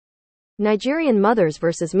Nigerian mothers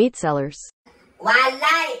versus meat sellers.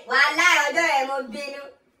 Wallahi, ojo ẹ mo bínú.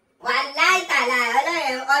 Wallahi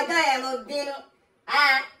tallahi, ojo ẹ mo bínú.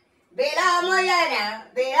 Bèèrè ọmọ yọ̀ náà,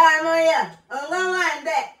 bèèrè ọmọ yọ̀. Òǹgó wà ń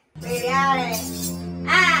bẹ̀, bèèrè ààrẹ.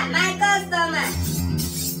 My customer.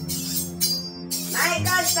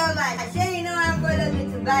 Say you know I'm follow me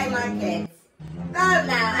to buy market. Come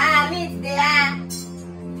now, meet there.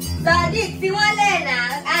 So this fi wọ́n lẹ̀ náà,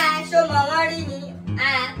 show mọ̀ wọ́n rí mi.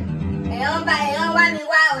 Èèyàn wá mi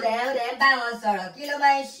wá òdẹ̀ ń bá wọn sọ̀rọ̀, kí ló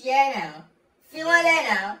máa ń ṣe ẹ́ náà? Fi wọ́n lẹ̀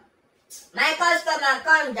náà. My customer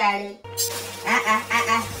come jàre.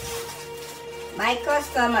 My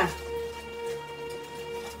customer.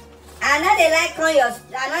 I know they like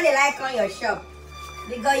on your shop.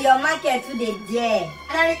 Because your market today there.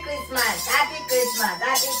 Merry Christmas, Happy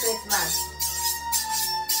Christmas.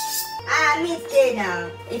 Meat day now.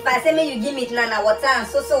 If I say me you give me now, water and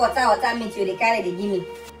so water meat you they carry they give me.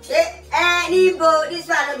 Nibo, this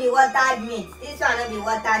one no be watered meat.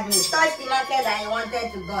 Touch the market that you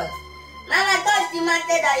wanted to buy. Mama, touch the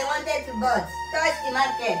market that you wanted to buy. Touch the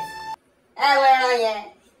market. Where are you?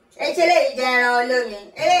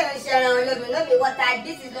 No be watered.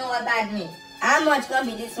 This is not watered meat. How much can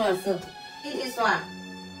be this one, so? This one.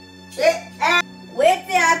 Wait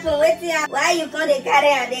till happen. Why you come they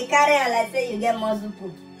carry on like say you get muscle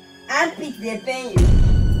poop? And pick they pain you.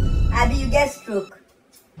 Abi you get stroke.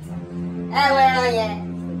 Where are you?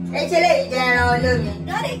 No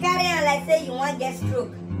they carry on like say you want get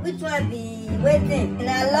stroke. Which one be waiting? In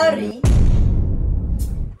a lorry?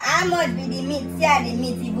 How much be the meat? See the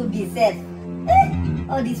meat even be safe.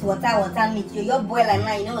 All this water meat, your boil and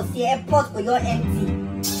now, you know, see a pot for your empty.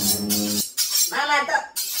 Mama,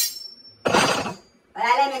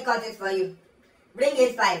 let me cut it for you. Bring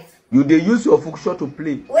it 5. You they use your function to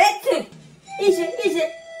play. Wait.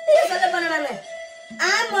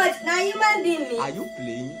 How much? Now you man be me. Are you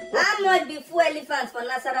playing? How much be full elephants for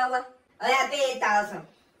Nasarawa? I pay 8,000.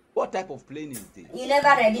 What type of playing is this? You never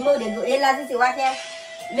ready. Mo they go. Lasisi what here?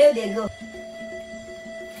 Mo they go.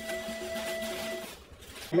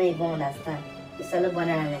 I don't even understand. It's all about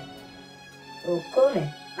that. Oh, cool.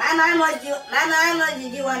 Mama, how much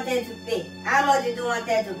did you wanted to pay? How much did you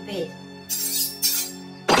wanted to pay?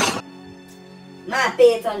 Ma,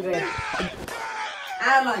 pay 800.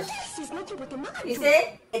 How much? You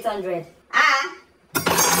say 800. I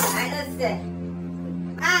don't say.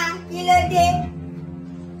 Kilo day.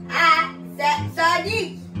 Sadiq.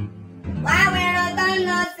 Why we don't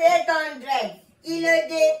know 800? Kilo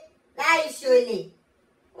day. That is surely.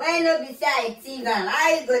 When no be say I thief am, how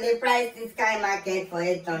you go the price this kind market for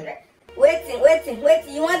 800? Waiting.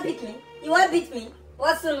 You want beat me?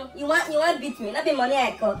 What's soon? You want beat me? Not be money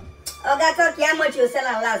I call. Oga talk how much you sell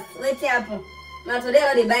am last. Waiting happen. Now today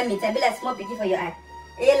all they buy meat. I be like small picky for your eye.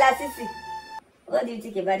 Hey Lasisi, what do you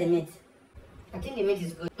think about the meat? I think the meat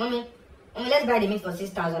is good. Mommy, let's buy the meat for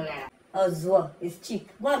 6,000 naira. Oh Zwo, it's cheap.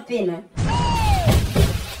 Go and pay now.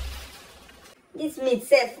 This meat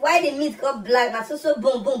safe. Why the meat got black? But so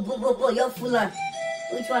boom. You're full on.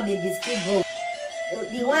 Which one be biscuit boom?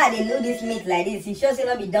 The one they do this meat like this, it shows it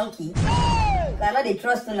not be donkey. I know they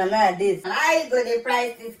trust on nowadays. How you go they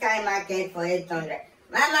price this kind market for 800?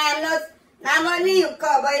 Mama, I'm not. Now money you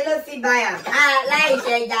call, but you don't fit buy am.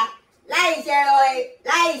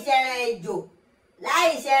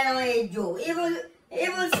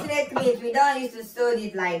 Even snake meat, we don't used to store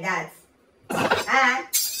it like that.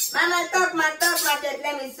 Mama, talk market,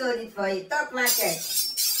 let me sold it for you. Talk market.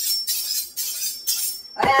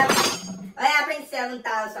 Oh yeah, bring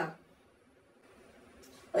 7,000.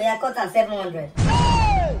 Oh yeah, cut on 700.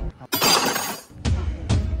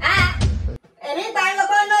 Anytime you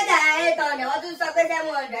go know that 800, what you say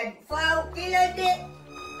 700? 4 kilo day.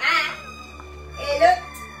 Hey look.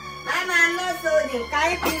 Mama, I'm not sold him. Can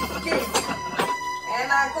you please?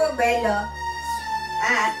 Emma, go bello.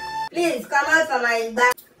 Please come out from my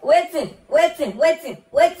back. Waiting.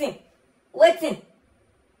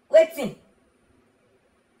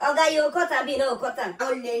 Oga, you cut and be no cut and.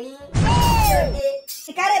 Only.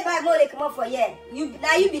 You carry bag more come up for here. You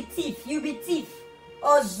be thief.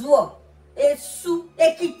 Ozwo, Esu,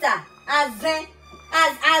 Ekita, Azen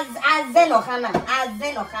Ohana.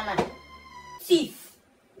 Thief.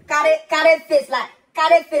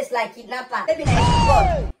 Carry face like kidnapper. Maybe na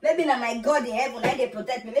God. Maybe na my God in heaven, I they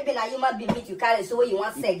protect me. Maybe na human being meet you carry, so what you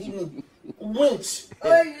want say give me. Winch.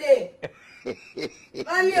 Ole.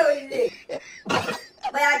 Mommy ole.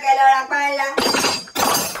 Boy, I get a pala.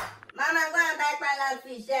 Mama, go and buy pala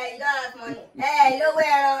fish. You don't have money. Hey,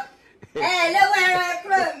 lower.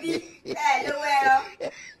 Crumby. Hey, lower.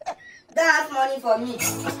 Don't have money for me.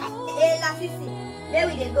 Hey, Lasisi, where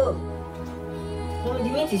we they go? No, the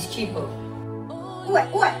meat is cheaper. Who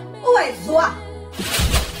is Zoa?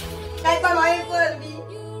 Like my uncle,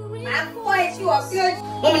 I'm 4 you or close.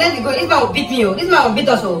 Mom, let me go. This man will beat me. This man will beat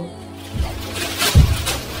us all.